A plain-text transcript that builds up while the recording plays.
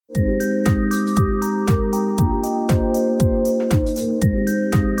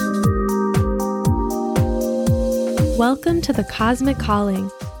Welcome to The Cosmic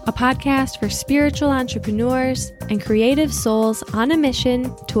Calling, a podcast for spiritual entrepreneurs and creative souls on a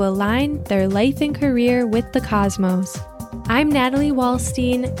mission to align their life and career with the cosmos. I'm Natalie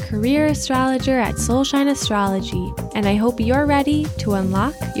Wallstein, career astrologer at Soulshine Astrology, and I hope you're ready to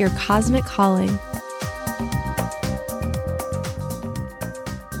unlock your cosmic calling.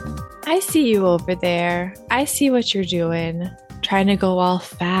 I see you over there. I see what you're doing. Trying to go all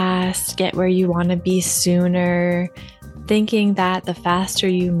fast, get where you want to be sooner, thinking that the faster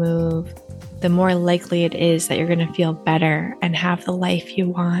you move, the more likely it is that you're going to feel better and have the life you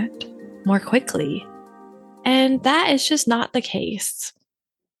want more quickly. And that is just not the case.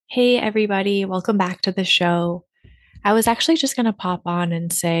 Hey, everybody, welcome back to the show. I was actually just going to pop on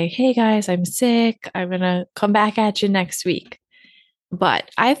and say, hey guys, I'm sick. I'm going to come back at you next week. But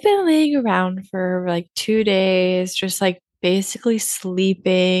I've been laying around for like 2 days, just like basically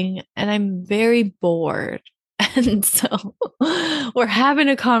sleeping, and I'm very bored. And so we're having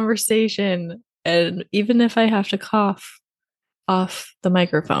a conversation. And even if I have to cough off the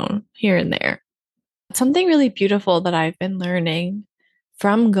microphone here and there, something really beautiful that I've been learning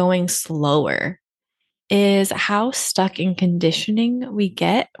from going slower is how stuck in conditioning we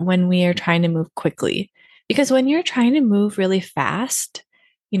get when we are trying to move quickly. Because when you're trying to move really fast,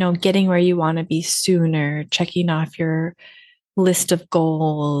 getting where you want to be sooner, checking off your list of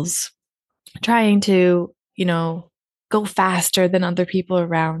goals, trying to, go faster than other people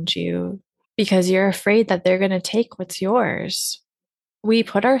around you because you're afraid that they're going to take what's yours. We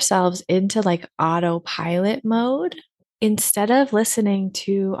put ourselves into like autopilot mode instead of listening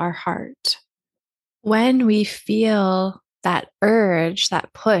to our heart. When we feel that urge,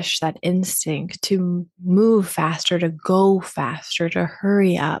 that push, that instinct to move faster, to go faster, to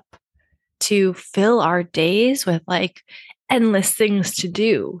hurry up, to fill our days with like endless things to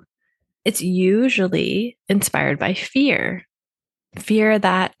do, it's usually inspired by fear. Fear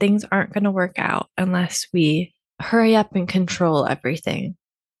that things aren't going to work out unless we hurry up and control everything.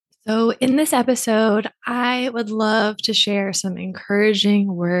 So in this episode, I would love to share some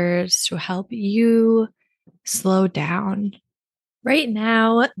encouraging words to help you slow down. Right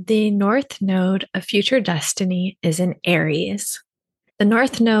now, the North Node of future destiny is in Aries. The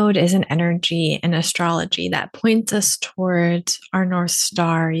North Node is an energy in astrology that points us towards our North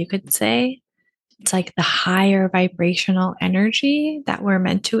Star, you could say. It's like the higher vibrational energy that we're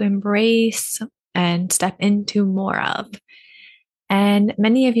meant to embrace and step into more of. And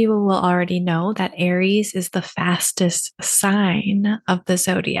many of you will already know that Aries is the fastest sign of the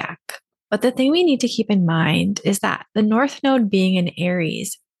zodiac. But the thing we need to keep in mind is that the North Node being in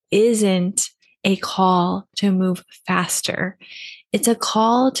Aries isn't a call to move faster. It's a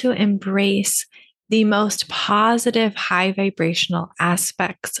call to embrace the most positive, high vibrational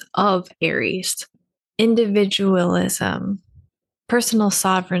aspects of Aries: individualism, personal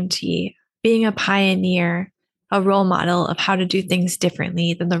sovereignty, being a pioneer, a role model of how to do things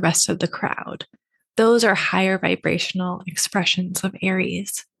differently than the rest of the crowd. Those are higher vibrational expressions of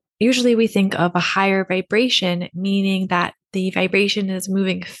Aries. Usually we think of a higher vibration, meaning that the vibration is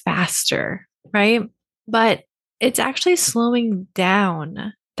moving faster, right? But it's actually slowing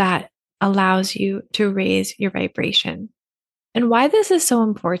down that allows you to raise your vibration. And why this is so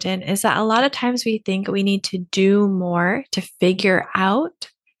important is that a lot of times we think we need to do more to figure out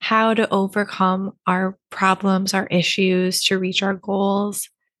how to overcome our problems, our issues, to reach our goals.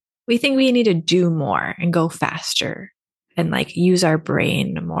 We think we need to do more and go faster and like use our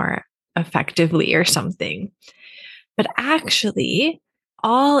brain more effectively or something. But actually,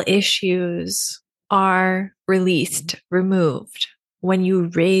 all issues are removed when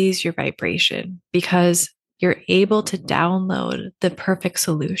you raise your vibration, because you're able to download the perfect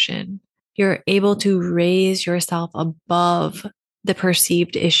solution. You're able to raise yourself above the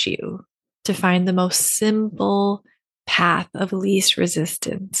perceived issue to find the most simple path of least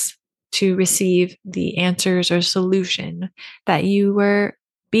resistance to receive the answers or solution that you were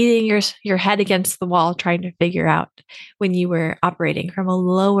beating your head against the wall trying to figure out when you were operating from a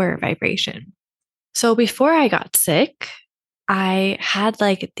lower vibration. So before I got sick, I had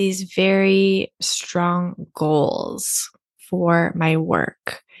like these very strong goals for my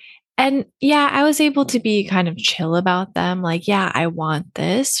work. And yeah, I was able to be kind of chill about them. Like, yeah, I want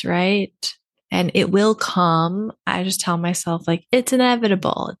this, right? And it will come. I just tell myself like, it's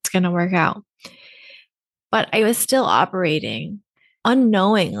inevitable. It's going to work out. But I was still operating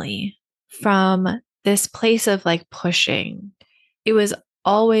unknowingly from this place of like pushing. It was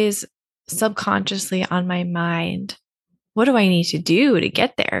always subconsciously on my mind. What do I need to do to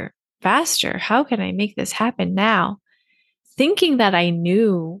get there faster? How can I make this happen now? thinking that I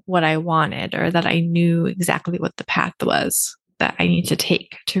knew what I wanted or that I knew exactly what the path was that I need to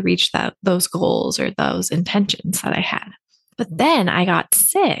take to reach those goals or those intentions that I had. But then I got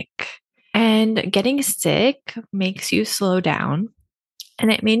sick, and getting sick makes you slow down.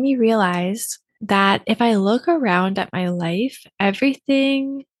 And it made me realize that if I look around at my life,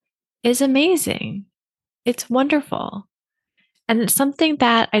 everything is amazing. It's wonderful. And it's something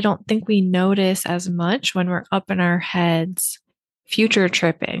that I don't think we notice as much when we're up in our heads, future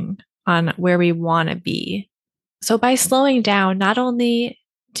tripping on where we want to be. So by slowing down, not only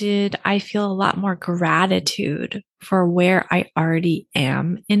did I feel a lot more gratitude for where I already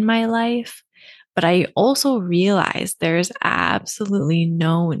am in my life, but I also realized there's absolutely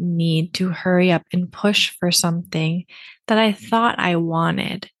no need to hurry up and push for something that I thought I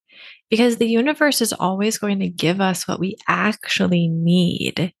wanted, because the universe is always going to give us what we actually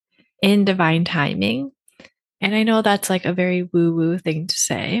need in divine timing. And I know that's like a very woo woo thing to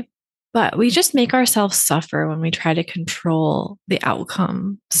say, but we just make ourselves suffer when we try to control the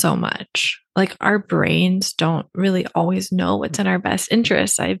outcome so much. Like our brains don't really always know what's in our best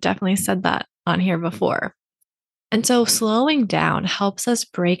interests. I've definitely said that on here before. And so slowing down helps us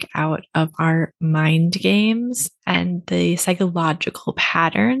break out of our mind games and the psychological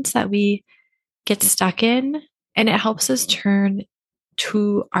patterns that we get stuck in. And it helps us turn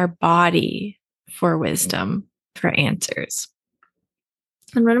to our body for wisdom, for answers.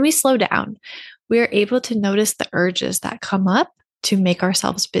 And when we slow down, we are able to notice the urges that come up to make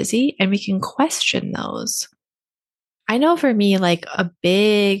ourselves busy, and we can question those. I know for me, like a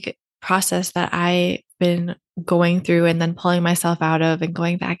big process that I've been going through and then pulling myself out of and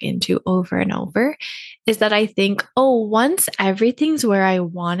going back into over and over is that I think, oh, once everything's where I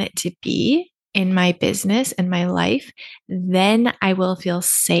want it to be in my business and my life, then I will feel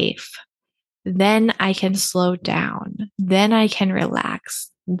safe. Then I can slow down. Then I can relax.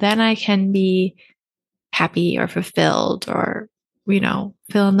 Then I can be happy or fulfilled or,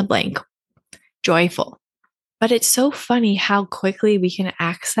 fill in the blank, joyful. But it's so funny how quickly we can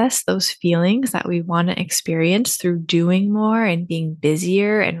access those feelings that we want to experience through doing more and being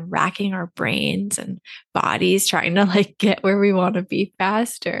busier and racking our brains and bodies trying to like get where we want to be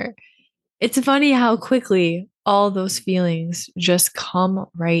faster. It's funny how quickly all those feelings just come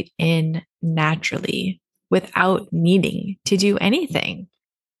right in naturally without needing to do anything.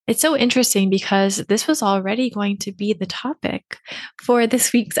 It's so interesting because this was already going to be the topic for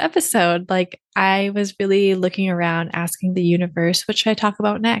this week's episode. Like, I was really looking around asking the universe, what should I talk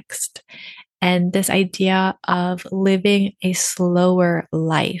about next? And this idea of living a slower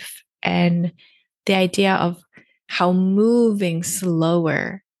life and the idea of how moving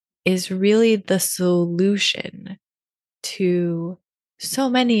slower is really the solution to so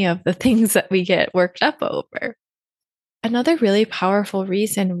many of the things that we get worked up over. Another really powerful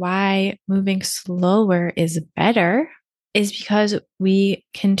reason why moving slower is better is because we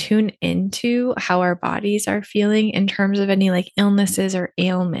can tune into how our bodies are feeling in terms of any like illnesses or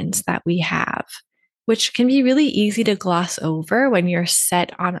ailments that we have, which can be really easy to gloss over when you're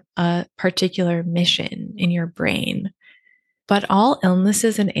set on a particular mission in your brain. But all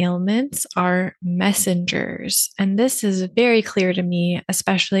illnesses and ailments are messengers. And this is very clear to me,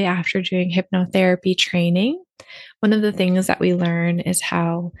 especially after doing hypnotherapy training. One of the things that we learn is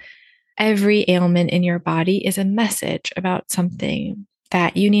how every ailment in your body is a message about something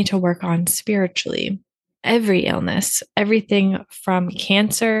that you need to work on spiritually. Every illness, everything from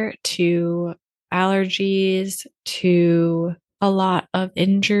cancer to allergies to a lot of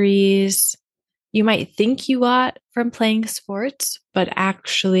injuries you might think you got from playing sports, but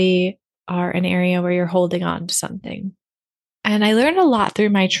actually are an area where you're holding on to something. And I learned a lot through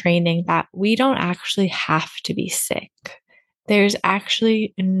my training that we don't actually have to be sick. There's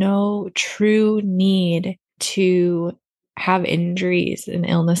actually no true need to have injuries and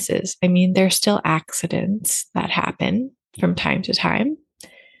illnesses. I mean, there's still accidents that happen from time to time,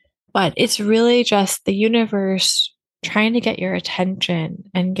 but it's really just the universe trying to get your attention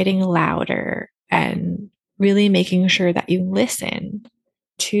and getting louder and really making sure that you listen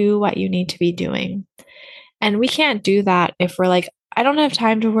to what you need to be doing. And we can't do that if we're like, I don't have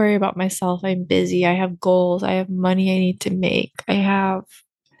time to worry about myself. I'm busy. I have goals. I have money I need to make. I have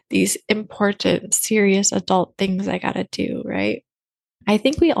these important, serious adult things I got to do, right? I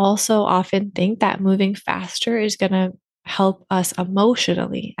think we also often think that moving faster is going to help us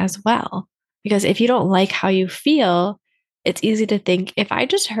emotionally as well. Because if you don't like how you feel, it's easy to think if I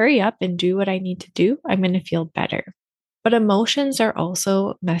just hurry up and do what I need to do, I'm going to feel better. But emotions are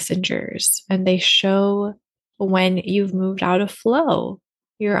also messengers and they show when you've moved out of flow.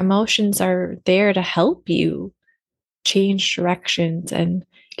 Your emotions are there to help you change directions and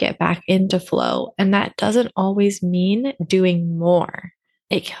get back into flow. And that doesn't always mean doing more.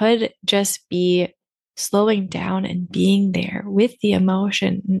 It could just be slowing down and being there with the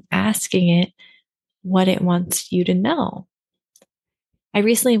emotion and asking it what it wants you to know. I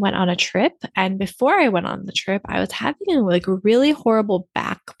recently went on a trip, and before I went on the trip, I was having like really horrible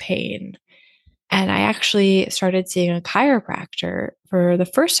back pain. And I actually started seeing a chiropractor for the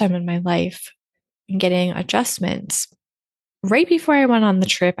first time in my life and getting adjustments. Right before I went on the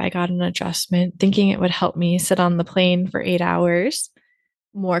trip, I got an adjustment thinking it would help me sit on the plane for 8 hours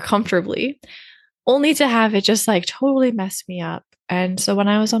more comfortably, only to have it just like totally mess me up. And so when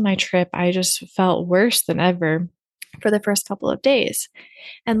I was on my trip, I just felt worse than ever for the first couple of days.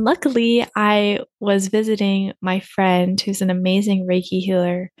 And luckily, I was visiting my friend who's an amazing Reiki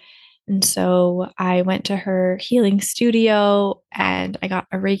healer. And so I went to her healing studio and I got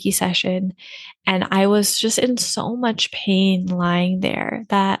a Reiki session. And I was just in so much pain lying there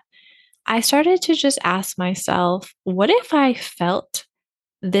that I started to just ask myself, what if I felt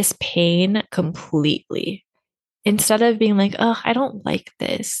this pain completely? Instead of being like, oh, I don't like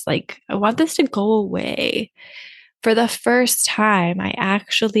this. Like, I want this to go away. For the first time, I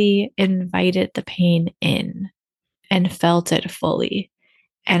actually invited the pain in and felt it fully.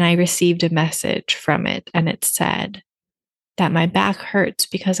 And I received a message from it, and it said that my back hurts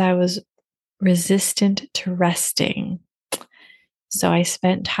because I was resistant to resting. So I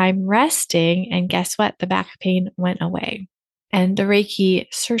spent time resting, and guess what? The back pain went away. And the Reiki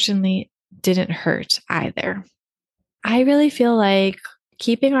certainly didn't hurt either. I really feel like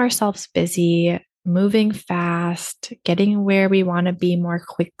keeping ourselves busy, moving fast, getting where we want to be more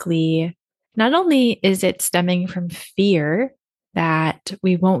quickly, not only is it stemming from fear that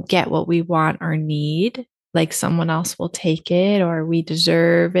we won't get what we want or need, like someone else will take it or we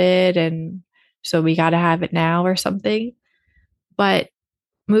deserve it. And so we got to have it now or something. But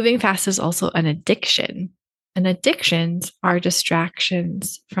moving fast is also an addiction. And addictions are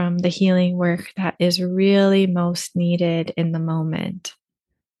distractions from the healing work that is really most needed in the moment.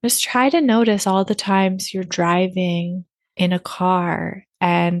 Just try to notice all the times you're driving in a car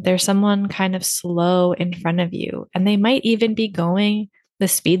and there's someone kind of slow in front of you, and they might even be going the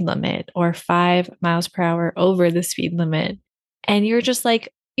speed limit or 5 miles per hour over the speed limit. And you're just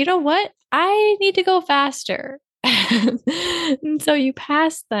like, you know what? I need to go faster. And so you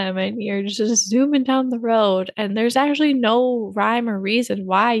pass them and you're just zooming down the road, and there's actually no rhyme or reason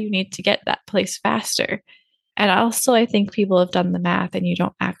why you need to get that place faster. And also, I think people have done the math and you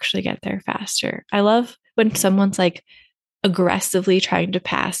don't actually get there faster. I love when someone's like aggressively trying to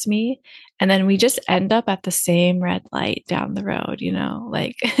pass me, and then we just end up at the same red light down the road,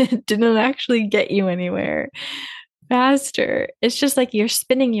 like it didn't actually get you anywhere faster. It's just like you're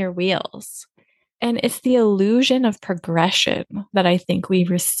spinning your wheels. And it's the illusion of progression that I think we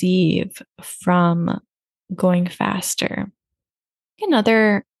receive from going faster.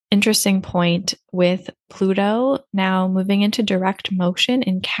 Another interesting point with Pluto now moving into direct motion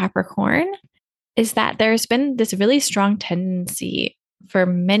in Capricorn is that there's been this really strong tendency for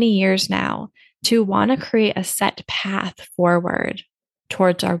many years now to want to create a set path forward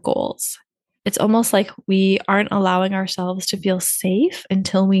towards our goals. It's almost like we aren't allowing ourselves to feel safe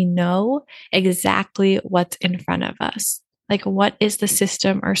until we know exactly what's in front of us. Like, what is the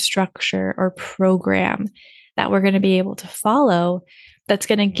system or structure or program that we're going to be able to follow that's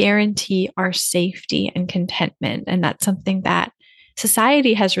going to guarantee our safety and contentment? And that's something that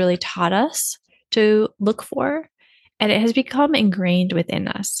society has really taught us to look for, and it has become ingrained within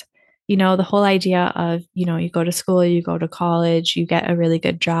us. The whole idea of, you go to school, you go to college, you get a really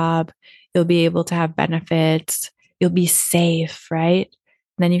good job, you'll be able to have benefits, you'll be safe, right?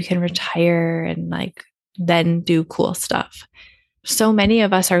 And then you can retire and like then do cool stuff. So many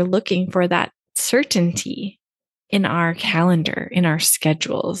of us are looking for that certainty in our calendar, in our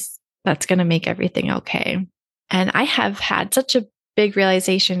schedules, that's going to make everything okay. And I have had such a big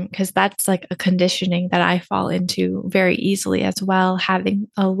realization because that's like a conditioning that I fall into very easily as well, having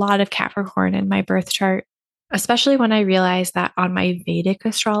a lot of Capricorn in my birth chart, especially when I realized that on my Vedic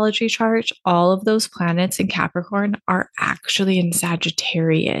astrology chart, all of those planets in Capricorn are actually in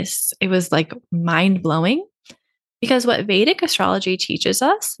Sagittarius. It was like mind blowing. Because what Vedic astrology teaches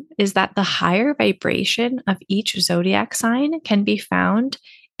us is that the higher vibration of each zodiac sign can be found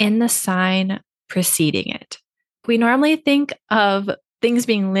in the sign preceding it. We normally think of things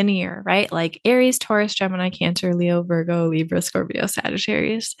being linear, right? Like Aries, Taurus, Gemini, Cancer, Leo, Virgo, Libra, Scorpio,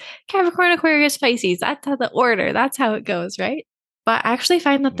 Sagittarius, Capricorn, Aquarius, Pisces. That's how the order, that's how it goes, right? But I actually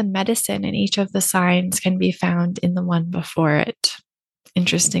find that the medicine in each of the signs can be found in the one before it,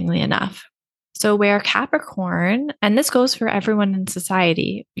 interestingly enough. So, where Capricorn, and this goes for everyone in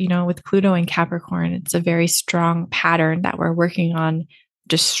society, with Pluto and Capricorn, it's a very strong pattern that we're working on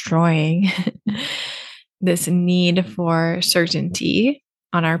destroying this need for certainty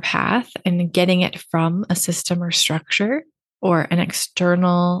on our path and getting it from a system or structure or an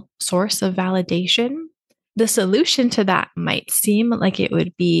external source of validation. The solution to that might seem like it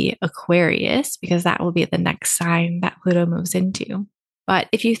would be Aquarius, because that will be the next sign that Pluto moves into. But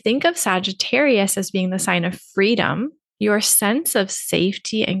if you think of Sagittarius as being the sign of freedom, your sense of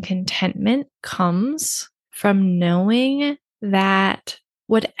safety and contentment comes from knowing that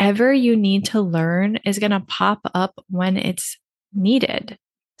whatever you need to learn is going to pop up when it's needed.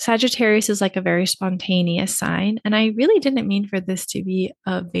 Sagittarius is like a very spontaneous sign. And I really didn't mean for this to be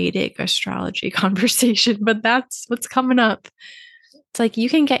a Vedic astrology conversation, but that's what's coming up. It's like you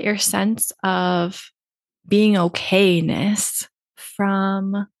can get your sense of being okayness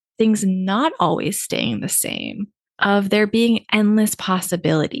from things not always staying the same, of there being endless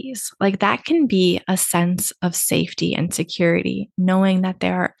possibilities. Like that can be a sense of safety and security, knowing that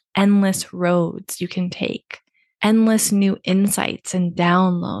there are endless roads you can take, endless new insights and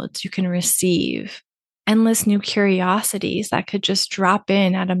downloads you can receive, endless new curiosities that could just drop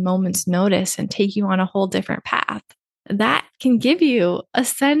in at a moment's notice and take you on a whole different path. That can give you a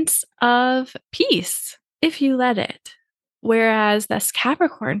sense of peace if you let it. Whereas this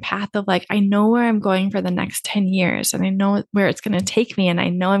Capricorn path of like, I know where I'm going for the next 10 years and I know where it's going to take me. And I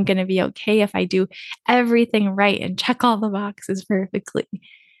know I'm going to be okay if I do everything right and check all the boxes perfectly.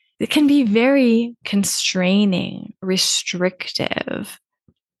 It can be very constraining, restrictive,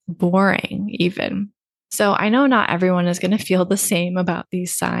 boring even. So I know not everyone is going to feel the same about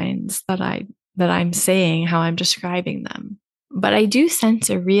these signs that I'm saying, how I'm describing them. But I do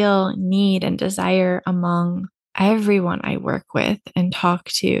sense a real need and desire among everyone I work with and talk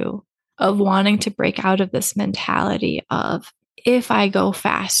to of wanting to break out of this mentality of, if I go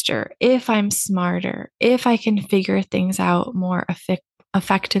faster, if I'm smarter, if I can figure things out more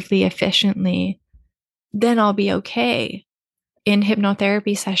effectively, efficiently, then I'll be okay. In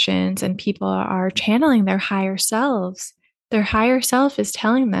hypnotherapy sessions, and people are channeling their higher selves, their higher self is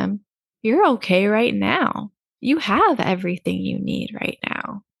telling them, you're okay right now. You have everything you need right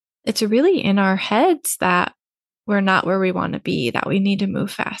now. It's really in our heads that we're not where we want to be, that we need to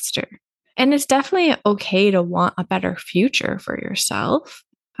move faster. And it's definitely okay to want a better future for yourself.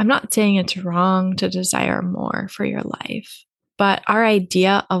 I'm not saying it's wrong to desire more for your life, but our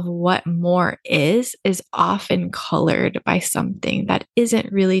idea of what more is often colored by something that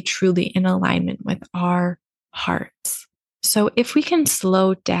isn't really truly in alignment with our hearts. So if we can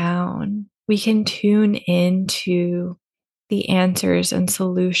slow down, we can tune into the answers and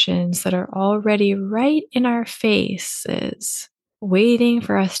solutions that are already right in our faces, waiting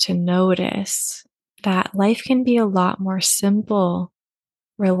for us to notice that life can be a lot more simple,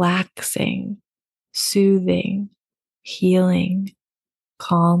 relaxing, soothing, healing,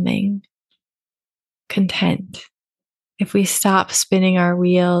 calming, content. If we stop spinning our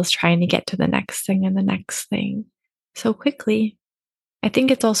wheels trying to get to the next thing and the next thing so quickly. I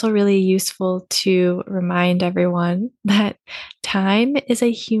think it's also really useful to remind everyone that time is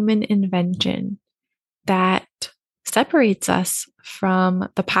a human invention that separates us from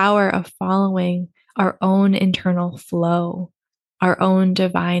the power of following our own internal flow, our own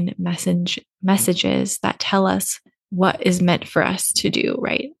divine messages that tell us what is meant for us to do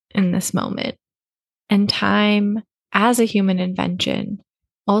right in this moment. And time, as a human invention,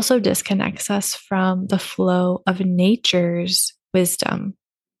 also disconnects us from the flow of nature's wisdom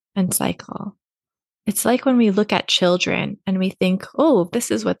and cycle. It's like when we look at children and we think, oh, this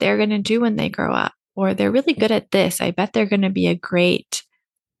is what they're going to do when they grow up, or they're really good at this. I bet they're going to be a great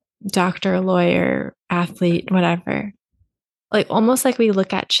doctor, lawyer, athlete, whatever. Like almost like we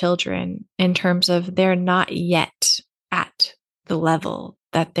look at children in terms of they're not yet at the level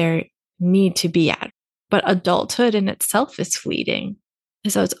that they need to be at. But adulthood in itself is fleeting.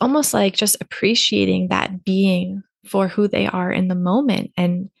 And so it's almost like just appreciating that being for who they are in the moment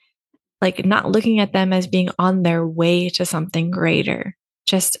and like not looking at them as being on their way to something greater,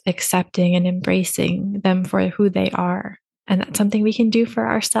 just accepting and embracing them for who they are. And that's something we can do for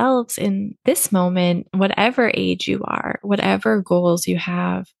ourselves in this moment, whatever age you are, whatever goals you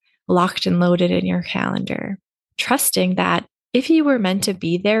have locked and loaded in your calendar, trusting that if you were meant to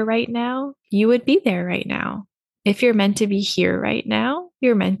be there right now, you would be there right now. If you're meant to be here right now,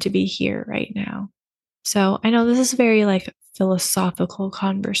 you're meant to be here right now. So I know this is very like philosophical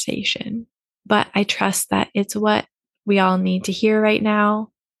conversation, but I trust that it's what we all need to hear right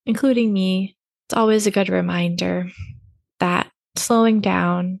now, including me. It's always a good reminder that slowing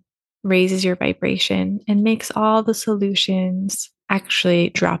down, raises your vibration and makes all the solutions actually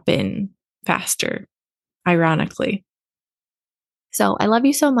drop in faster, ironically. So I love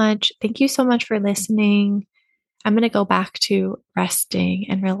you so much. Thank you so much for listening. I'm going to go back to resting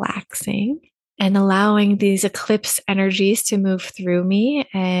and relaxing and allowing these eclipse energies to move through me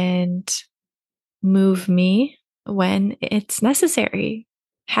and move me when it's necessary.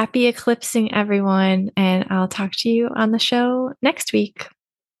 Happy eclipsing, everyone. And I'll talk to you on the show next week.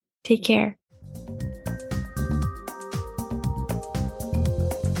 Take care.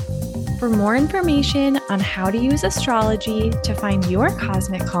 For more information on how to use astrology to find your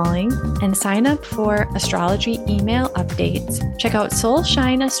cosmic calling and sign up for astrology email updates, check out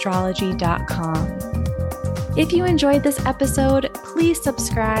soulshineastrology.com. If you enjoyed this episode, please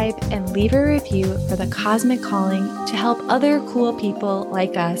subscribe and leave a review for the Cosmic Calling to help other cool people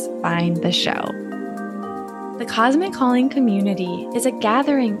like us find the show. The Cosmic Calling community is a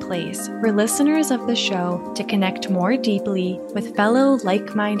gathering place for listeners of the show to connect more deeply with fellow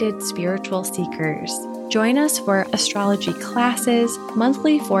like-minded spiritual seekers. Join us for astrology classes,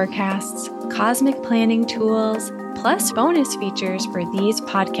 monthly forecasts, cosmic planning tools, plus bonus features for these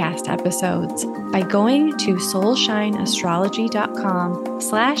podcast episodes by going to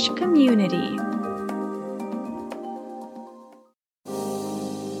soulshineastrology.com/community.